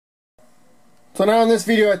So now in this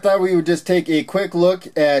video I thought we would just take a quick look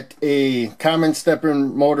at a common stepper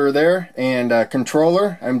motor there and a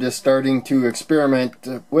controller. I'm just starting to experiment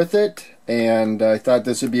with it, and I thought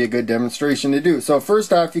this would be a good demonstration to do. So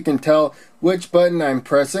first off, you can tell which button I'm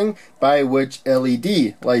pressing by which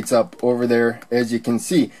LED lights up over there, as you can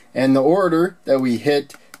see. And the order that we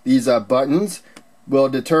hit these buttons will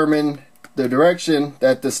determine the direction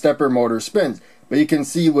that the stepper motor spins. But you can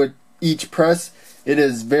see with each press it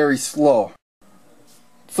is very slow.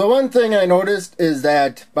 So one thing I noticed is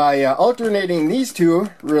that by alternating these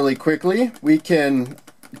two really quickly, we can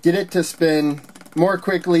get it to spin more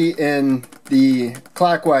quickly in the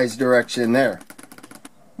clockwise direction there.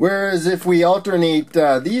 Whereas if we alternate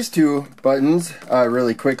these two buttons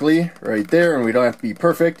really quickly right there, and we don't have to be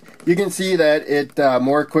perfect, you can see that it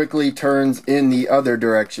more quickly turns in the other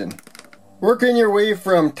direction. Working your way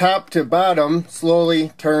from top to bottom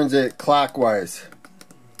slowly turns it clockwise.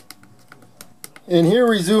 And here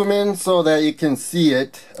we zoom in so that you can see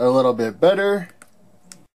it a little bit better.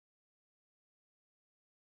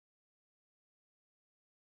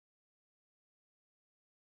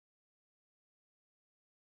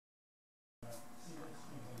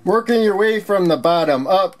 Working your way from the bottom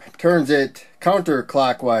up turns it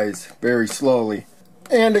counterclockwise very slowly.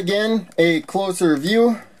 And again, a closer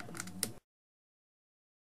view.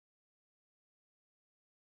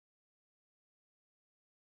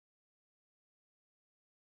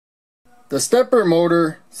 The stepper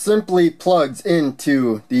motor simply plugs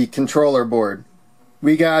into the controller board.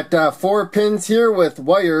 We got 4 pins here with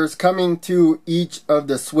wires coming to each of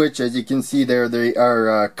the switch. As you can see there, they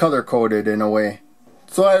are color coded in a way.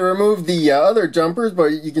 So I removed the other jumpers,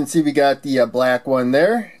 but you can see we got the black one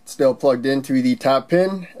there. It's still plugged into the top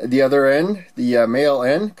pin. The other end, the male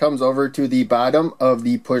end, comes over to the bottom of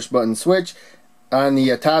the push button switch. On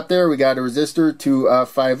the top there, we got a resistor to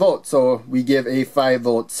 5 volts. So we give a 5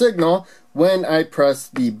 volt signal when I press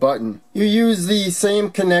the button. You use the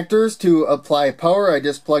same connectors to apply power. I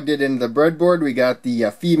just plugged it into the breadboard. We got the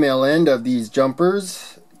female end of these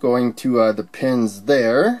jumpers going to the pins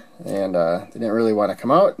there, and they didn't really want to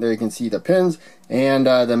come out. There you can see the pins, and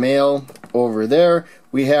the male over there.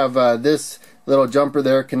 We have this little jumper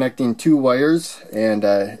there connecting 2 wires, and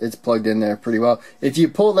it's plugged in there pretty well. If you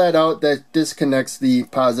pull that out, that disconnects the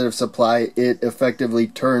positive supply. It effectively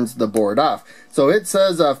turns the board off. So it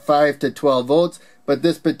says 5 to 12 volts, but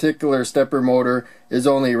this particular stepper motor is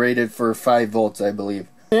only rated for 5 volts, I believe.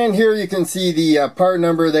 And here you can see the part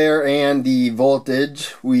number there and the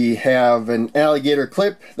voltage. We have an alligator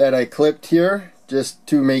clip that I clipped here just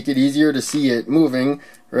to make it easier to see it moving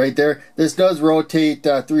right there. This does rotate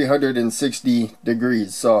 360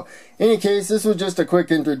 degrees. So in any case, this was just a quick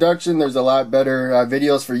introduction. There's a lot better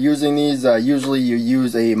videos for using these. Usually you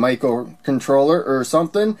use a microcontroller or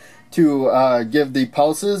something to give the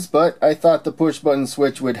pulses, but I thought the push button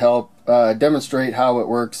switch would help demonstrate how it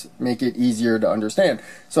works, make it easier to understand.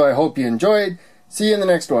 So I hope you enjoyed. See you in the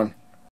next one.